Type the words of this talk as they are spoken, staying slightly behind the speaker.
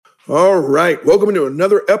All right. Welcome to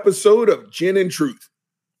another episode of Gin and Truth.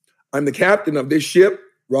 I'm the captain of this ship,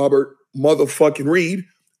 Robert motherfucking Reed.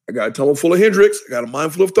 I got a tunnel full of Hendrix. I got a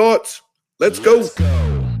mind full of thoughts. Let's go.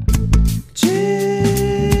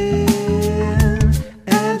 Gin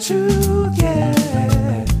and Truth,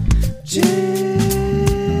 yeah. Gin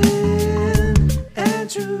and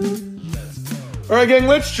Truth. All right, gang,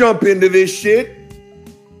 let's jump into this shit.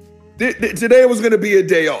 Today was going to be a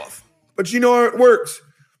day off, but you know how it works.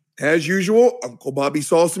 As usual, Uncle Bobby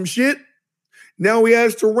saw some shit. Now he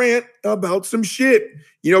has to rant about some shit.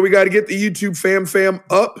 You know, we got to get the YouTube fam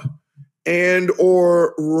up and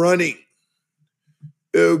or running.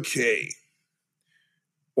 Okay.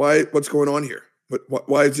 What's going on here?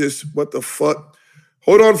 Why is this? What the fuck?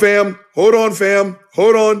 Hold on, fam. Hold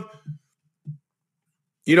on.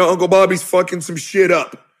 You know, Uncle Bobby's fucking some shit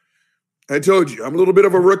up. I told you, I'm a little bit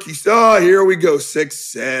of a rookie. Here we go.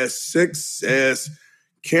 Success.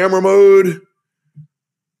 Camera mode.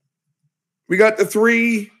 We got the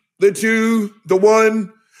 3, the 2, the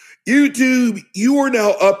 1. YouTube, you are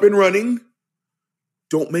now up and running.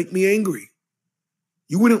 Don't make me angry.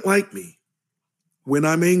 You wouldn't like me when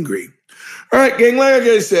I'm angry. All right, gang, like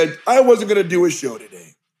I said, I wasn't going to do a show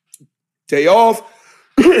today. Day off.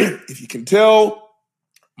 If you can tell,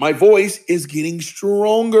 my voice is getting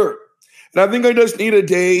stronger. And I think I just need a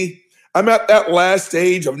day. I'm at that last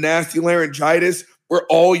stage of nasty laryngitis where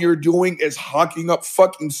all you're doing is hocking up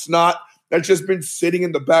fucking snot that's just been sitting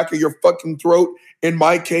in the back of your fucking throat, in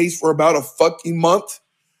my case, for about a fucking month.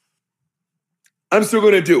 I'm still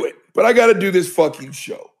going to do it, but I got to do this fucking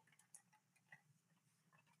show.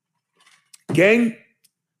 Gang,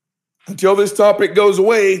 until this topic goes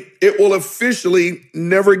away, it will officially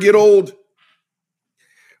never get old.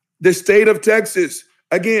 The state of Texas,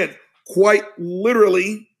 again, quite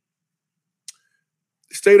literally,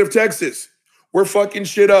 state of Texas, we're fucking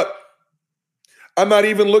shit up. I'm not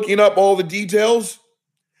even looking up all the details.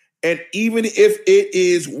 And even if it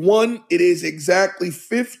is one, it is exactly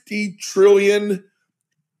 50 trillion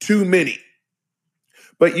too many.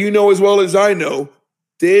 But you know as well as I know,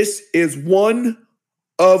 this is one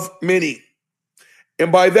of many. And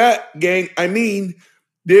by that, gang, I mean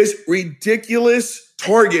this ridiculous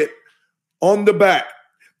target on the back.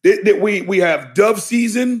 We have dove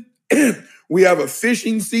season, we have a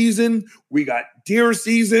fishing season, we got deer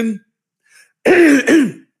season.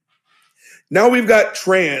 Now we've got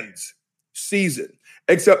trans season.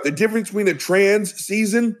 Except the difference between the trans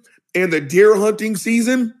season and the deer hunting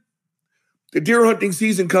season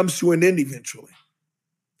comes to an end eventually.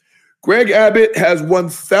 Greg Abbott has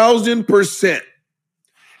 1,000%.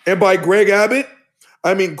 And by Greg Abbott,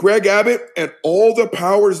 I mean Greg Abbott and all the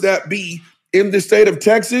powers that be in the state of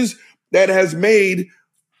Texas that has made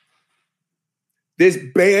this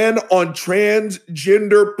ban on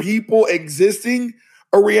transgender people existing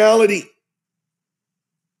a reality.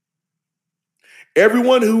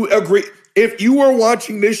 Everyone who agrees, if you are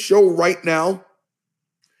watching this show right now,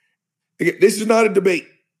 again, this is not a debate.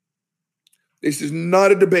 This is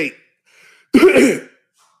not a debate.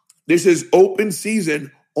 This is open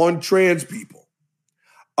season on trans people.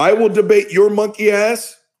 I will debate your monkey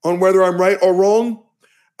ass on whether I'm right or wrong.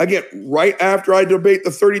 Again, right after I debate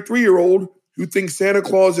the 33-year-old who thinks Santa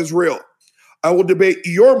Claus is real. I will debate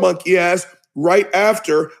your monkey ass right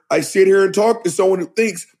after I sit here and talk to someone who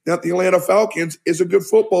thinks that the Atlanta Falcons is a good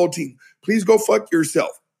football team. Please go fuck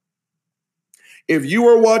yourself. If you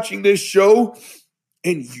are watching this show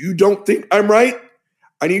and you don't think I'm right,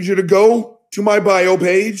 I need you to go to my bio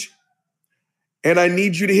page and I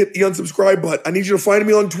need you to hit the unsubscribe button. I need you to find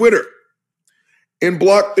me on Twitter and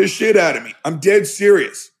block the shit out of me. I'm dead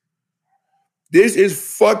serious. This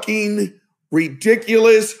is fucking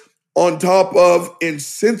ridiculous, on top of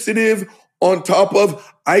insensitive, on top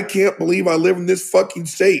of I can't believe I live in this fucking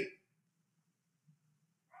state.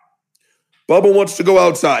 Bubba wants to go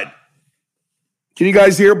outside. Can you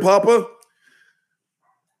guys hear Papa?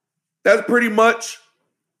 That's pretty much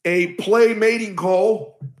a play mating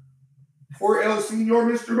call for El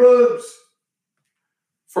Senor Mr. Bubs.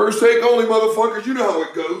 First take only, motherfuckers. You know how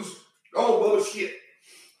it goes. Oh, bullshit.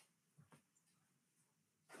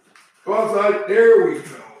 Go outside. There we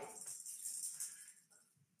go.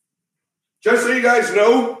 Just so you guys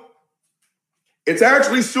know, it's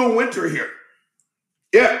actually still winter here.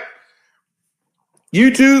 Yeah.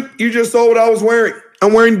 YouTube, you just saw what I was wearing.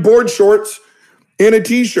 I'm wearing board shorts and a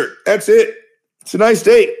t-shirt. That's it. It's a nice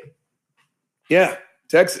day. Yeah,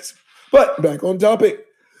 Texas. But back on topic.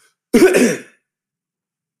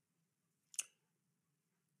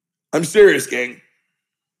 I'm serious, gang.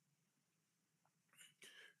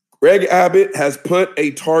 Greg Abbott has put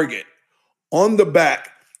a target on the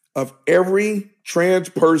back of every trans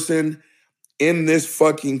person in this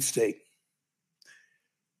fucking state.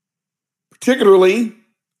 Particularly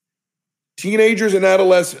teenagers and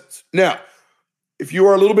adolescents. Now, if you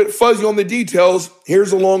are a little bit fuzzy on the details,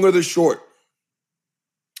 here's the long or the short.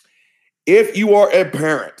 If you are a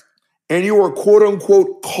parent and you are quote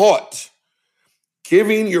unquote caught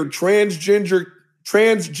giving your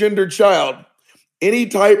transgender child any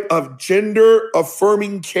type of gender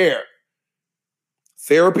affirming care,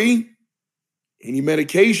 therapy, any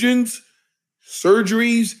medications,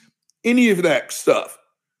 surgeries, any of that stuff,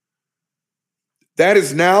 that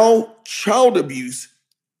is now child abuse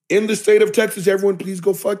in the state of Texas. Everyone, please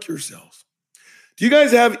go fuck yourselves. Do you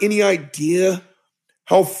guys have any idea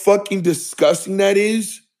how fucking disgusting that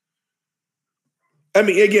is? I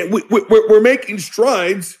mean, again, we're making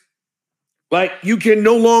strides. Like, you can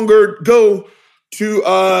no longer go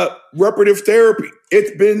to reparative therapy.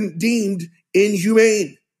 It's been deemed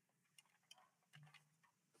inhumane.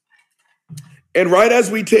 And right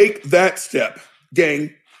as we take that step,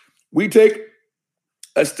 gang, we take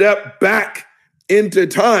a step back into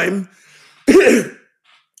time.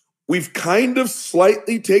 We've kind of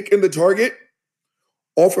slightly taken the target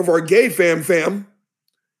off of our gay fam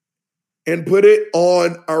and put it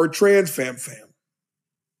on our trans fam.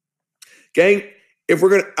 Gang, if we're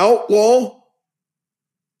going to outlaw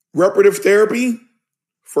reparative therapy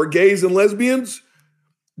for gays and lesbians,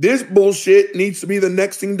 this bullshit needs to be the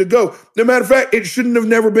next thing to go. No matter of fact, it shouldn't have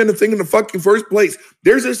never been a thing in the fucking first place.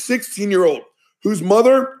 There's a 16-year-old whose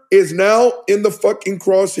mother is now in the fucking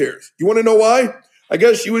crosshairs. You want to know why? I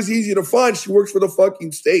guess she was easy to find. She works for the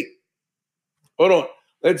fucking state. Hold on.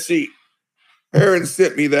 Let's see. Aaron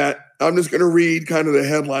sent me that. I'm just going to read kind of the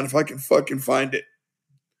headline if I can fucking find it.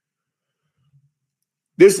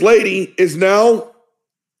 This lady is now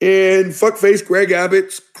in fuckface Greg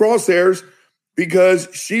Abbott's crosshairs because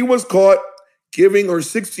she was caught giving her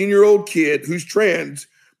 16-year-old kid who's trans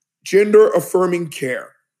gender affirming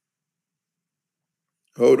care.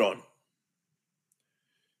 Hold on.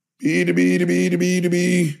 B.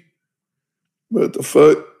 What the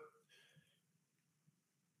fuck?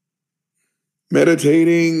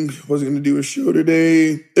 Meditating. Wasn't going to do a show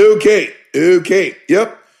today. Okay.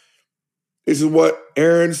 Yep. This is what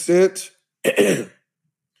Aaron sent. I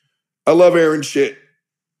love Aaron shit.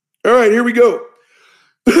 All right, here we go.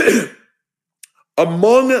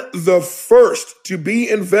 Among the first to be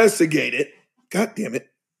investigated, God damn it.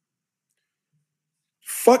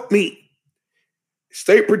 Fuck me.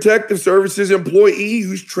 State Protective Services employee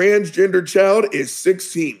whose transgender child is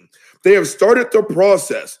 16. They have started the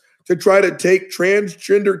process to try to take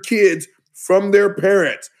transgender kids from their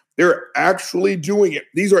parents. They're actually doing it.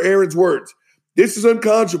 These are Aaron's words. This is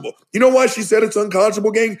unconscionable. You know why she said it's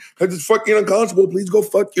unconscionable, gang? Because it's fucking unconscionable. Please go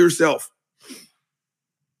fuck yourself.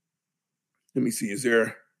 Let me see. Is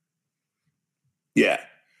there? Yeah.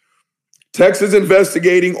 Texas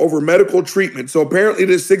investigating over medical treatment. So apparently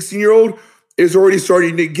this 16-year-old is already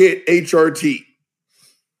starting to get HRT.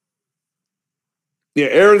 Yeah,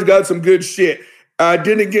 Aaron's got some good shit. I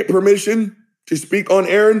didn't get permission to speak on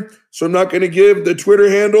Aaron, so I'm not going to give the Twitter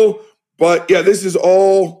handle. But yeah, this is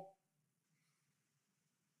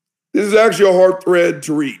actually a hard thread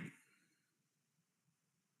to read.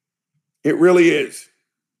 It really is.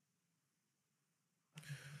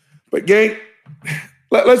 But gang,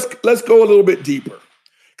 let's go a little bit deeper.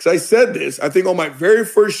 Because I said this, I think on my very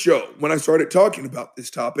first show when I started talking about this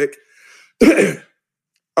topic,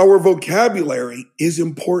 our vocabulary is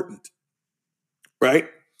important, right?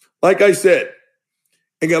 Like I said,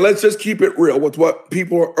 again, let's just keep it real with what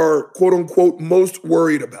people are quote unquote most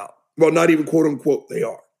worried about. Well, not even quote unquote, they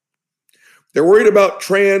are. They're worried about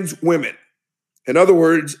trans women. In other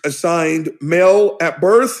words, assigned male at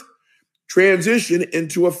birth, transition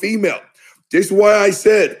into a female. This is why I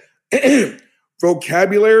said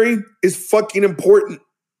vocabulary is fucking important.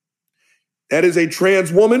 That is a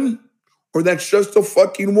trans woman or that's just a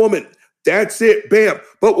fucking woman. That's it. Bam.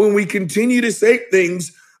 But when we continue to say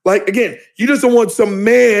things like, again, you just don't want some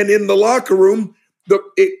man in the locker room,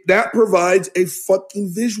 that provides a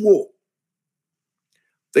fucking visual.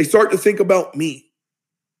 They start to think about me.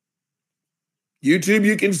 YouTube,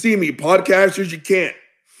 you can see me. Podcasters, you can't.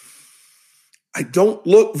 I don't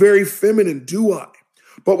look very feminine, do I?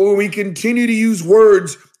 But when we continue to use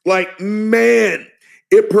words like man,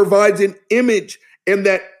 it provides an image. And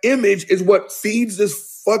that image is what feeds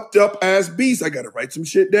this fucked up ass beast. I got to write some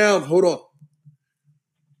shit down. Hold on.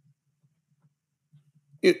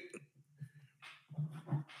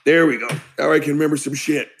 There we go. Now I can remember some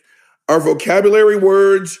shit. Our vocabulary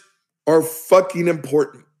words are fucking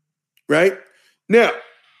important, right? Now,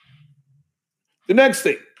 the next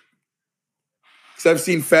thing, Because I've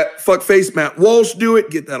seen fuckface Matt Walsh do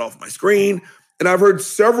it. Get that off my screen. And I've heard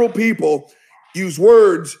several people use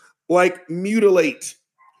words like mutilate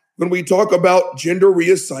when we talk about gender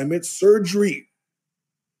reassignment surgery.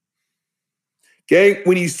 Okay,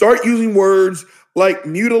 when you start using words like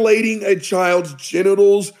mutilating a child's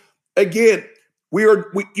genitals, again,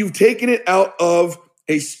 you've taken it out of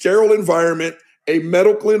a sterile environment, a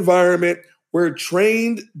medical environment where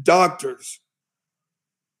trained doctors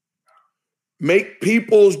make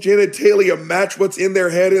people's genitalia match what's in their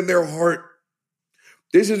head and their heart.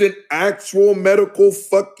 This is an actual medical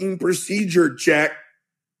fucking procedure, Jack.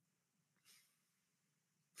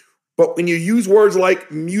 But when you use words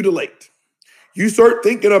like mutilate, you start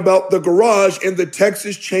thinking about the garage and the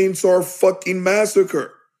Texas Chainsaw fucking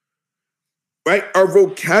Massacre. Right? Our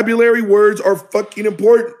vocabulary words are fucking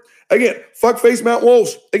important. Again, fuckface Matt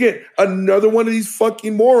Walsh. Again, another one of these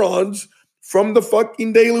fucking morons from the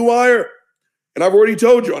fucking Daily Wire. And I've already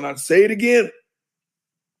told you, and I'll say it again.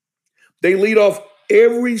 They lead off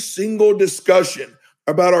every single discussion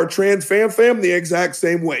about our trans fam the exact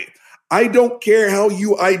same way. I don't care how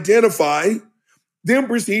you identify, then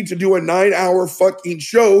proceed to do a 9-hour fucking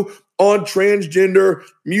show on transgender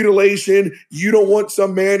mutilation. You don't want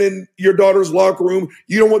some man in your daughter's locker room.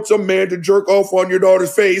 You don't want some man to jerk off on your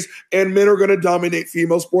daughter's face, and men are going to dominate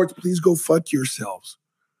female sports. Please go fuck yourselves.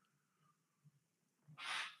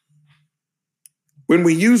 When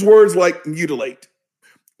we use words like mutilate,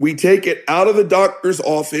 we take it out of the doctor's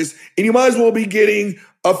office, and you might as well be getting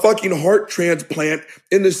a fucking heart transplant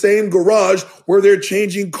in the same garage where they're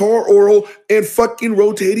changing car oil and fucking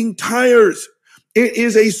rotating tires. It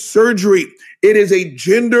is a surgery. It is a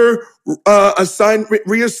gender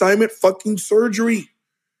reassignment fucking surgery.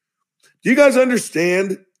 Do you guys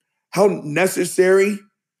understand how necessary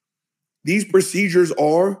these procedures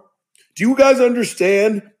are? Do you guys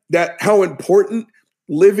understand that how important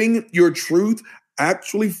living your truth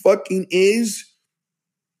actually fucking is?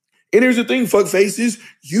 And here's the thing, fuck faces,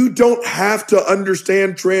 you don't have to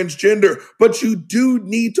understand transgender, but you do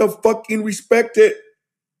need to fucking respect it.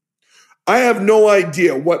 I have no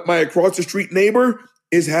idea what my across the street neighbor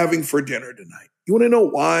is having for dinner tonight. You want to know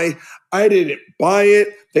why? I didn't buy it.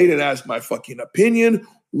 They didn't ask my fucking opinion.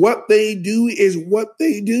 What they do is what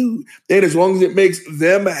they do. And as long as it makes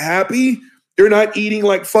them happy, they're not eating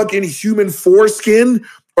like fucking human foreskin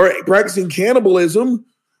or practicing cannibalism.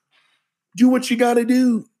 Do what you got to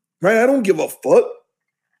do, right? I don't give a fuck.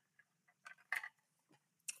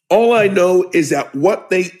 All I know is that what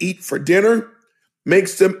they eat for dinner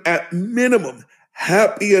makes them at minimum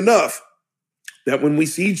happy enough that when we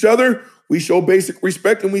see each other, we show basic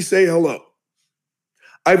respect and we say hello.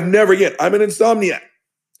 I'm an insomniac.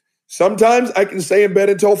 Sometimes I can stay in bed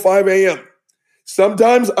until 5 a.m.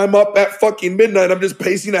 Sometimes I'm up at fucking midnight. I'm just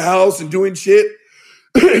pacing the house and doing shit.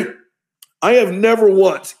 I have never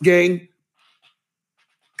once, gang,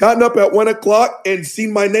 gotten up at 1 o'clock and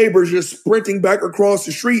seen my neighbors just sprinting back across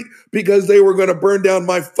the street because they were going to burn down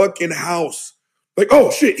my fucking house. Like,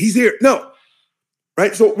 oh shit, he's here. No.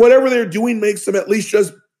 Right? So whatever they're doing makes them at least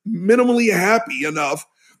just minimally happy enough.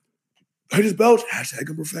 I just belch,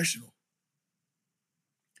 #I'm professional.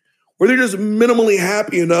 Where they're just minimally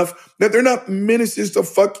happy enough that they're not menaces to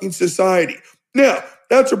fucking society. Now,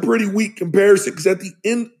 that's a pretty weak comparison because at the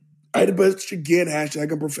end, I'd belch again,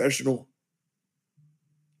 #I'm professional.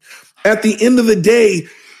 At the end of the day,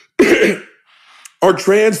 our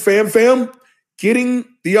trans fam getting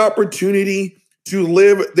the opportunity to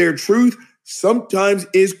live their truth sometimes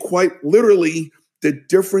is quite literally the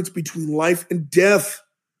difference between life and death.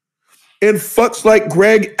 And fucks like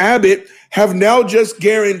Greg Abbott have now just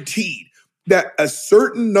guaranteed that a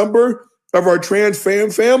certain number of our trans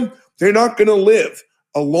fam, they're not going to live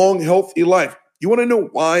a long, healthy life. You want to know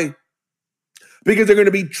why? Because they're going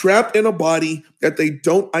to be trapped in a body that they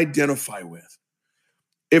don't identify with.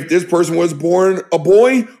 If this person was born a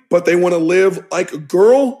boy, but they want to live like a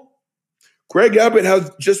girl, Greg Abbott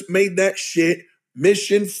has just made that shit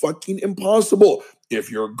mission fucking impossible.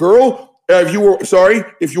 If you're a girl, if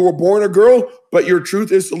you were born a girl, but your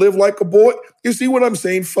truth is to live like a boy, you see what I'm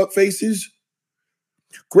saying, fuck faces?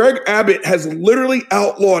 Greg Abbott has literally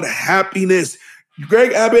outlawed happiness.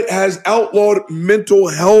 Greg Abbott has outlawed mental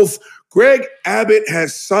health. Greg Abbott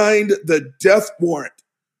has signed the death warrant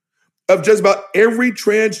of just about every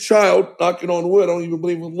trans child, knocking on wood, I don't even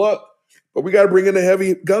believe in luck, but we got to bring in the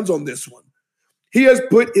heavy guns on this one. He has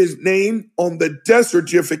put his name on the death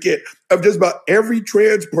certificate of just about every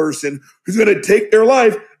trans person who's going to take their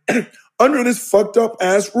life under this fucked up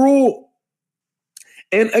ass rule.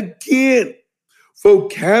 And again,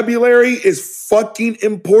 vocabulary is fucking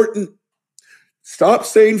important. Stop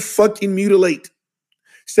saying fucking mutilate.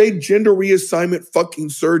 Say gender reassignment fucking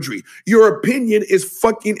surgery. Your opinion is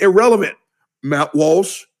fucking irrelevant. Matt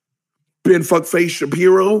Walsh, Ben Fuckface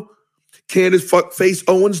Shapiro, Candace Fuckface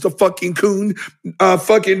Owens, the fucking coon,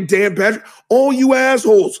 fucking Dan Patrick, all you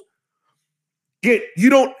assholes. You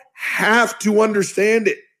don't have to understand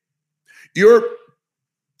it. Your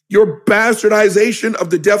bastardization of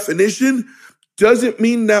the definition doesn't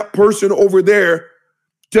mean that person over there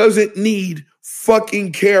doesn't need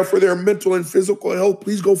fucking care for their mental and physical health.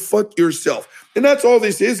 Please go fuck yourself. And that's all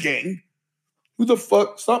this is, gang. Who the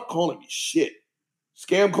fuck? Stop calling me shit.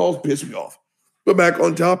 Scam calls piss me off. But back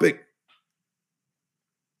on topic.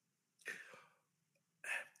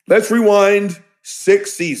 Let's rewind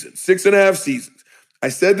 6 seasons, 6.5 seasons. I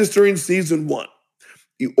said this during season 1.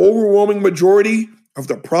 The overwhelming majority of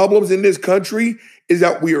the problems in this country is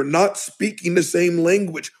that we are not speaking the same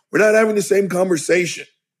language. We're not having the same conversation.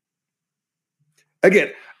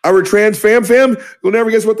 Again, our trans fam, you'll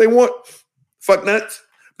never guess what they want. Fuck nuts.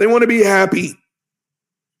 They want to be happy.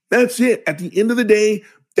 That's it. At the end of the day,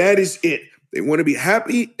 that is it. They want to be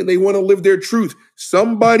happy and they want to live their truth.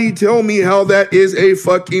 Somebody tell me how that is a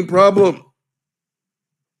fucking problem.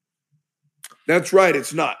 That's right,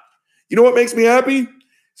 it's not. You know what makes me happy?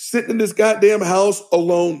 Sitting in this goddamn house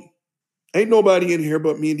alone. Ain't nobody in here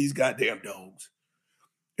but me and these goddamn dogs.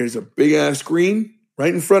 There's a big ass screen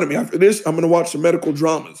right in front of me. After this, I'm going to watch some medical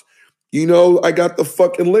dramas. You know, I got the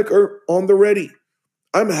fucking liquor on the ready.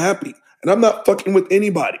 I'm happy. And I'm not fucking with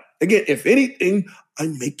anybody. Again, if anything,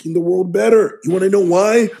 I'm making the world better. You want to know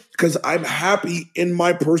why? Because I'm happy in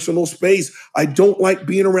my personal space. I don't like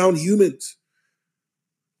being around humans.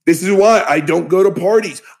 This is why I don't go to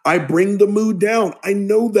parties. I bring the mood down. I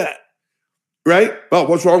know that. Right? Well,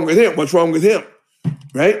 what's wrong with him? What's wrong with him?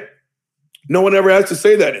 Right? No one ever has to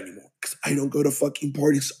say that anymore. Because I don't go to fucking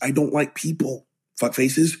parties. I don't like people. Fuck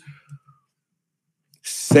faces.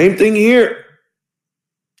 Same thing here.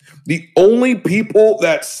 The only people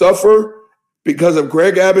that suffer because of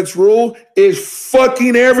Greg Abbott's rule is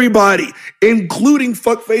fucking everybody, including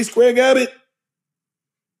fuckface Greg Abbott.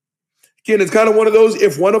 Again, it's kind of one of those,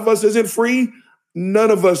 if one of us isn't free,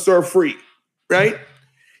 none of us are free, right?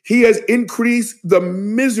 He has increased the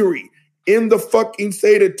misery in the fucking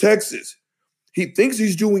state of Texas. He thinks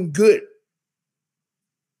he's doing good,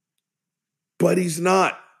 but he's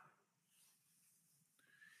not.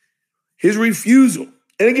 His refusal.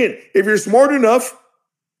 And again, if you're smart enough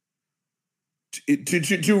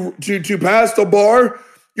to pass the bar,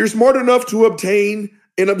 you're smart enough to obtain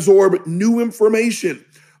and absorb new information.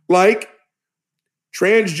 Like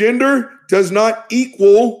transgender does not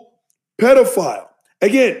equal pedophile.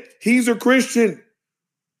 Again, he's a Christian.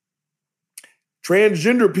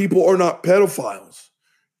 Transgender people are not pedophiles.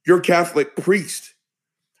 Your Catholic priest,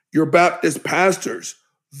 your Baptist pastors,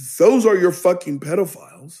 those are your fucking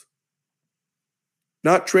pedophiles.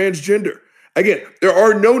 Not transgender. Again, there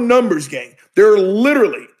are no numbers, gang. There are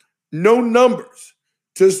literally no numbers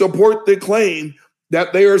to support the claim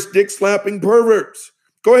that they are stick-slapping perverts.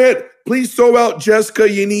 Go ahead. Please throw out Jessica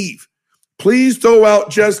Yaniv. Please throw out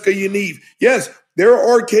Jessica Yaniv. Yes, there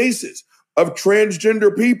are cases of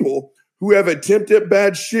transgender people who have attempted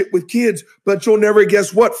bad shit with kids, but you'll never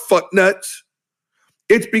guess what, fuck nuts.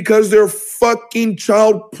 It's because they're fucking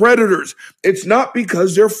child predators. It's not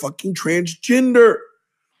because they're fucking transgender.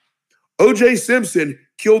 O.J. Simpson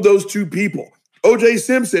killed those two people. O.J.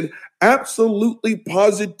 Simpson absolutely,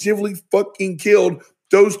 positively fucking killed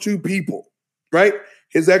those two people, right?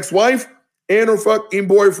 His ex-wife and her fucking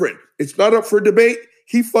boyfriend. It's not up for debate.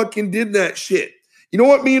 He fucking did that shit. You know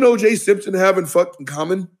what me and O.J. Simpson have in fucking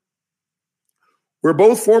common? We're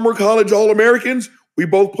both former college All-Americans. We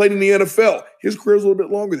both played in the NFL. His career's a little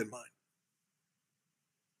bit longer than mine.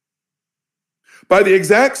 By the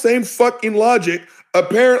exact same fucking logic,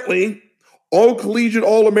 apparently, all collegiate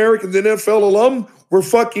All-Americans and NFL alum were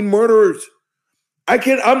fucking murderers. I'm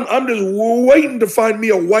just waiting to find me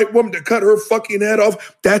a white woman to cut her fucking head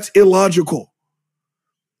off. That's illogical.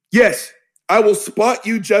 Yes, I will spot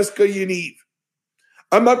you, Jessica Yaniv.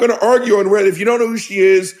 I'm not going to argue on Reddit. If you don't know who she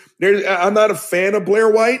is, I'm not a fan of Blair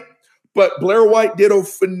White, but Blair White did a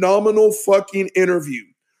phenomenal fucking interview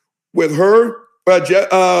with her,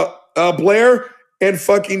 Blair, and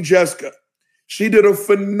fucking Jessica. She did a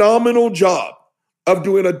phenomenal job of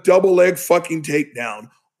doing a double leg fucking takedown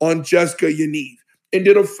on Jessica Yaniv and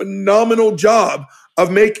did a phenomenal job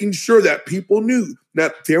of making sure that people knew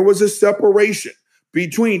that there was a separation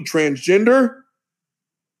between transgender,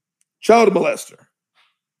 child molester.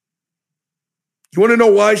 You want to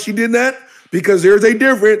know why she did that? Because there's a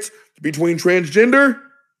difference between transgender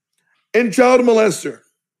and child molester.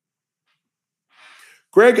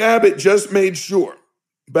 Greg Abbott just made sure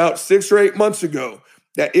about 6 or 8 months ago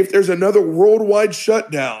that if there's another worldwide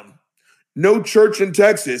shutdown, no church in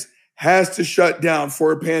Texas has to shut down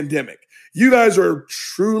for a pandemic. You guys are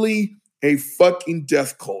truly a fucking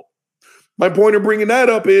death cult. My point of bringing that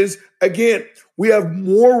up is, again, we have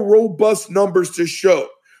more robust numbers to show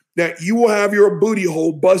that you will have your booty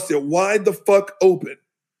hole busted wide the fuck open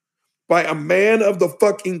by a man of the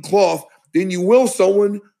fucking cloth than you will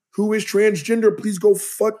someone who is transgender. Please go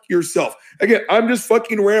fuck yourself. Again, I'm just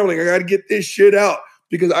fucking rambling. I got to get this shit out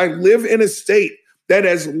because I live in a state that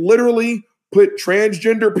has literally put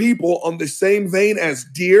transgender people on the same vein as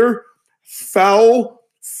deer, fowl,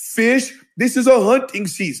 fish. This is a hunting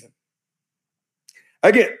season.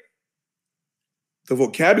 Again, the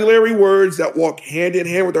vocabulary words that walk hand in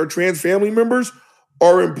hand with our trans family members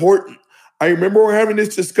are important. I remember we're having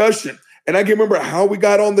this discussion, and I can remember how we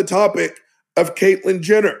got on the topic of Caitlyn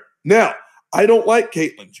Jenner. Now, I don't like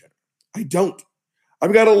Caitlyn Jenner. I don't.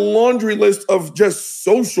 I've got a laundry list of just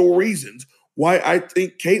social reasons why I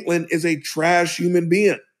think Caitlyn is a trash human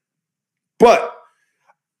being. But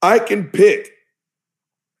I can pick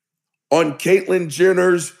on Caitlyn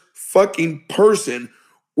Jenner's fucking person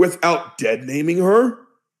without dead naming her,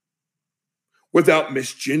 without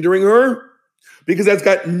misgendering her, because that's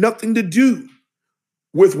got nothing to do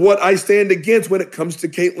with what I stand against when it comes to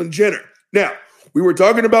Caitlyn Jenner. Now, we were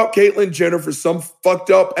talking about Caitlyn Jenner for some fucked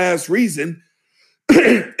up ass reason,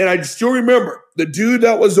 and I still remember the dude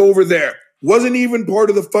that was over there wasn't even part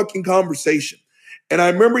of the fucking conversation. And I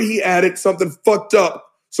remember he added something fucked up,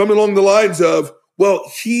 something along the lines of, well,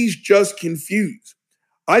 he's just confused.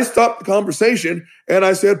 I stopped the conversation and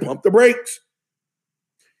I said, pump the brakes.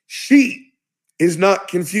 She is not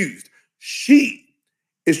confused. She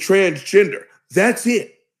is transgender. That's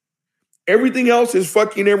it. Everything else is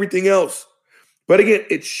fucking everything else. But again,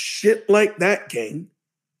 it's shit like that, gang.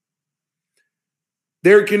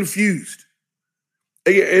 They're confused.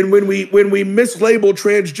 And when we mislabel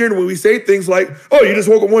transgender, when we say things like, oh, you just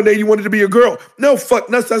woke up one day and you wanted to be a girl. No, fuck,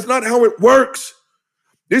 that's not how it works.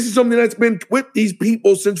 This is something that's been with these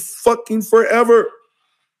people since fucking forever.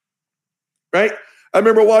 Right? I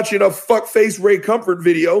remember watching a fuckface Ray Comfort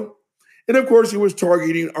video. And of course, he was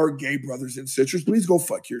targeting our gay brothers and sisters. Please go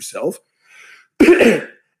fuck yourself.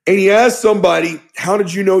 And he asked somebody, how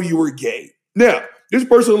did you know you were gay? Now, this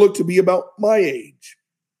person looked to be about my age.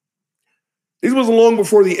 This was long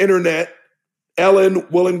before the internet, Ellen,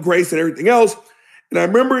 Will and Grace, and everything else. And I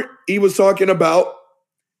remember he was talking about,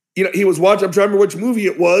 he was watching, I'm trying to remember which movie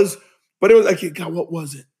it was, but it was like, God, what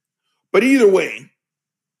was it? But either way,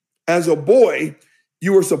 as a boy,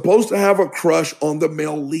 you were supposed to have a crush on the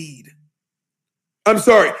male lead. I'm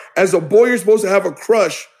sorry, as a boy, you're supposed to have a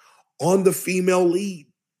crush on the female lead.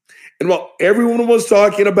 And while everyone was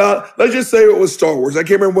talking about, let's just say it was Star Wars. I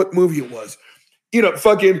can't remember what movie it was.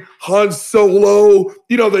 Fucking Han Solo,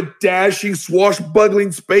 the dashing,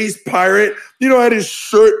 swashbuckling space pirate, had his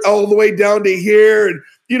shirt all the way down to here and,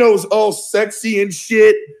 it was all sexy and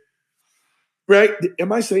shit. Right?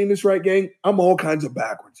 Am I saying this right, gang? I'm all kinds of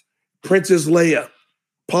backwards. Princess Leia.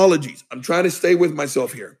 Apologies. I'm trying to stay with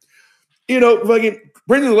myself here. Fucking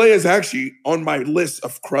Princess Leia is actually on my list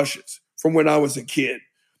of crushes from when I was a kid.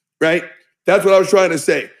 Right? That's what I was trying to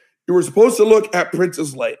say. You were supposed to look at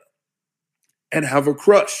Princess Leia and have a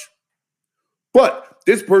crush. But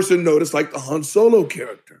this person noticed like the Han Solo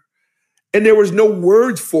character. And there was no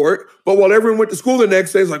words for it. But while everyone went to school the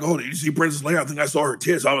next day, it's like, oh, did you see Princess Leia? I think I saw her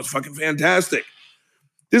tits. I was fucking fantastic.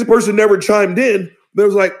 This person never chimed in. But it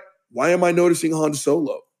was like, why am I noticing Han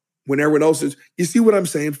Solo when everyone else is? You see what I'm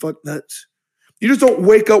saying, fuck nuts? You just don't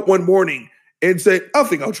wake up one morning and say, I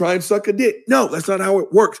think I'll try and suck a dick. No, that's not how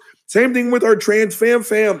it works. Same thing with our trans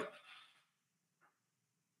fam.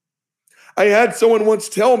 I had someone once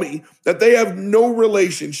tell me that they have no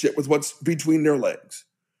relationship with what's between their legs.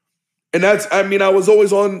 And I was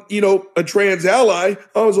always on, a trans ally.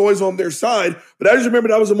 I was always on their side. But I just remember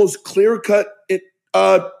that was the most clear-cut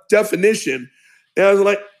definition. And I was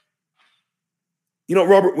like,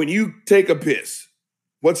 Robert, when you take a piss,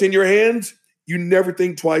 what's in your hands? You never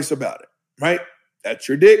think twice about it, right? That's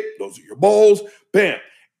your dick. Those are your balls. Bam.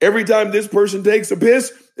 Every time this person takes a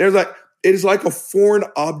piss, it is like a foreign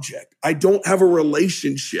object. I don't have a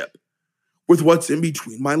relationship with what's in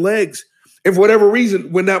between my legs. And for whatever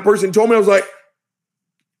reason, when that person told me, I was like,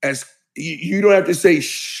 you don't have to say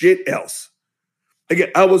shit else. Again,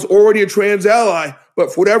 I was already a trans ally,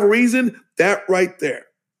 but for whatever reason, that right there.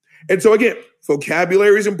 And so again,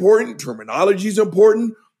 vocabulary is important, terminology is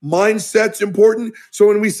important, mindset's important. So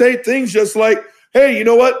when we say things just like, hey, you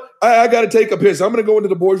know what? I got to take a piss. I'm going to go into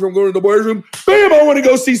the boys' room, Bam, I want to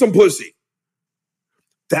go see some pussy.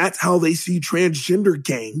 That's how they see transgender,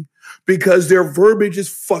 gang, because their verbiage is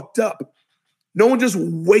fucked up. No one just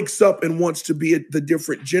wakes up and wants to be the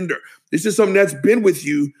different gender. This is something that's been with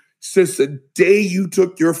you since the day you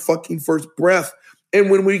took your fucking first breath. And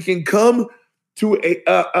when we can come to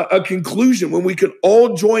a conclusion, when we can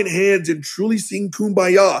all join hands and truly sing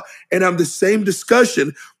Kumbaya and have the same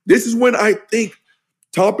discussion, this is when I think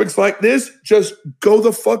topics like this just go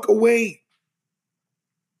the fuck away.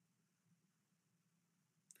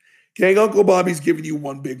 Gang, Uncle Bobby's giving you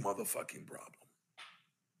one big motherfucking problem.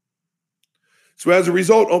 So as a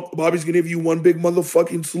result, Uncle Bobby's going to give you one big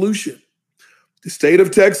motherfucking solution. The state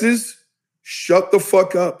of Texas, shut the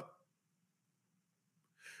fuck up.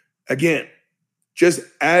 Again, just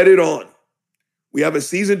add it on. We have a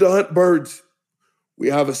season to hunt birds. We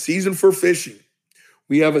have a season for fishing.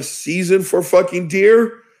 We have a season for fucking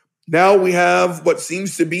deer. Now we have what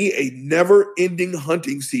seems to be a never-ending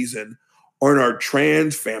hunting season on our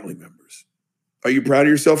trans family members. Are you proud of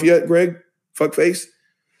yourself yet, Greg? Fuckface?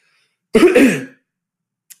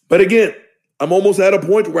 But again, I'm almost at a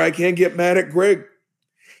point where I can't get mad at Greg.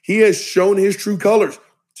 He has shown his true colors.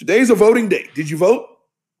 Today's a voting day. Did you vote?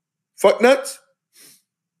 Fuck nuts?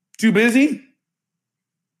 Too busy?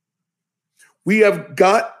 We have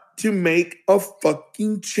got to make a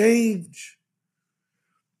fucking change.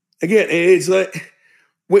 Again, it's like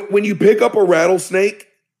when you pick up a rattlesnake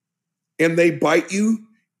and they bite you,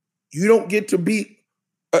 you don't get to be.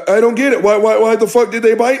 I don't get it. Why the fuck did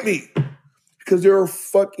they bite me? Because they're a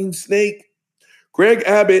fucking snake. Greg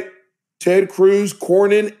Abbott, Ted Cruz,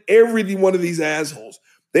 Cornyn, every one of these assholes,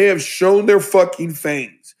 they have shown their fucking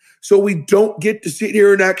fangs. So we don't get to sit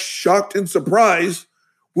here and act shocked and surprised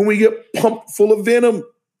when we get pumped full of venom.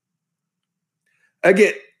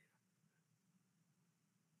 Again,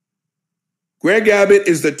 Greg Abbott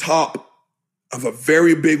is the top of a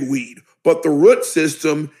very big weed, but the root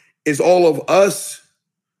system is all of us.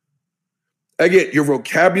 Again, your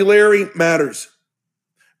vocabulary matters.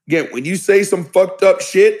 Again, when you say some fucked up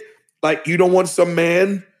shit, like you don't want some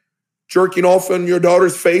man jerking off on your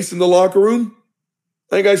daughter's face in the locker room,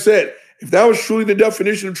 like I said, if that was truly the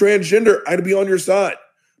definition of transgender, I'd be on your side.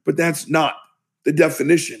 But that's not the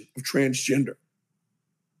definition of transgender,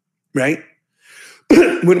 right?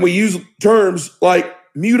 When we use terms like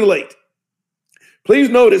mutilate, please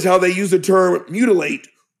notice how they use the term mutilate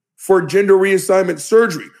for gender reassignment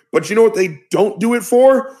surgery. But you know what they don't do it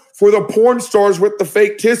for? For the porn stars with the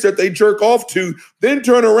fake tits that they jerk off to, then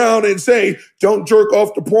turn around and say, don't jerk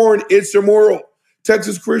off to porn, it's immoral.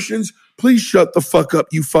 Texas Christians, please shut the fuck up,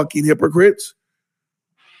 you fucking hypocrites.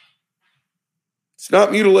 It's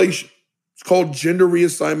not mutilation. It's called gender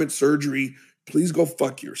reassignment surgery. Please go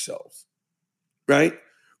fuck yourselves, right?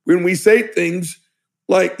 When we say things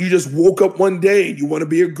like you just woke up one day and you want to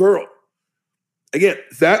be a girl, again,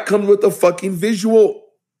 that comes with the fucking visual.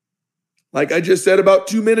 Like I just said about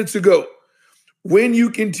 2 minutes ago, when you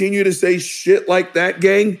continue to say shit like that,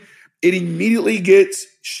 gang, it immediately gets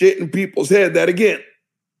shit in people's head that, again,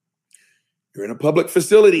 you're in a public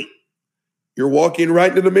facility. You're walking right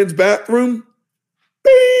into the men's bathroom.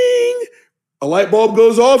 Bing! A light bulb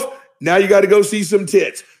goes off. Now you got to go see some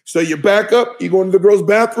tits. So you back up. You go into the girl's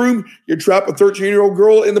bathroom. You trap a 13-year-old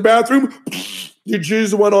girl in the bathroom. You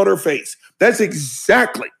choose the one on her face. That's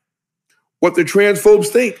exactly what the transphobes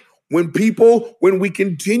think. When we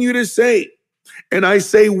continue to say, and I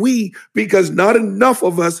say we because not enough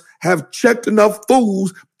of us have checked enough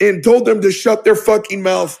fools and told them to shut their fucking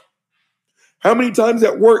mouth. How many times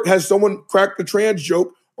at work has someone cracked the trans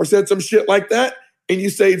joke or said some shit like that and you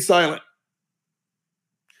stayed silent?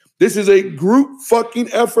 This is a group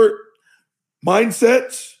fucking effort.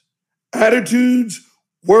 Mindsets, attitudes,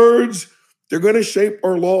 words, they're going to shape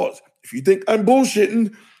our laws. If you think I'm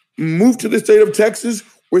bullshitting, move to the state of Texas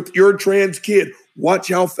with your trans kid. Watch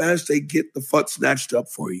how fast they get the fuck snatched up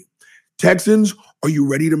for you. Texans, are you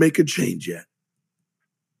ready to make a change yet?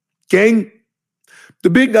 Gang, the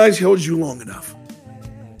big guy's held you long enough.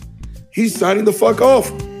 He's signing the fuck off.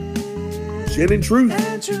 Gin and truth.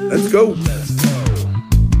 Let's go.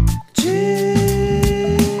 Gin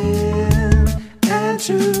and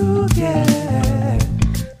truth, yeah.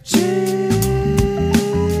 Gin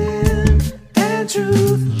and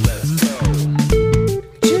truth.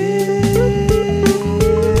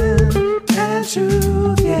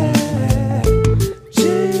 Truth, yeah.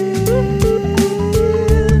 Gin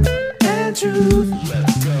and truth.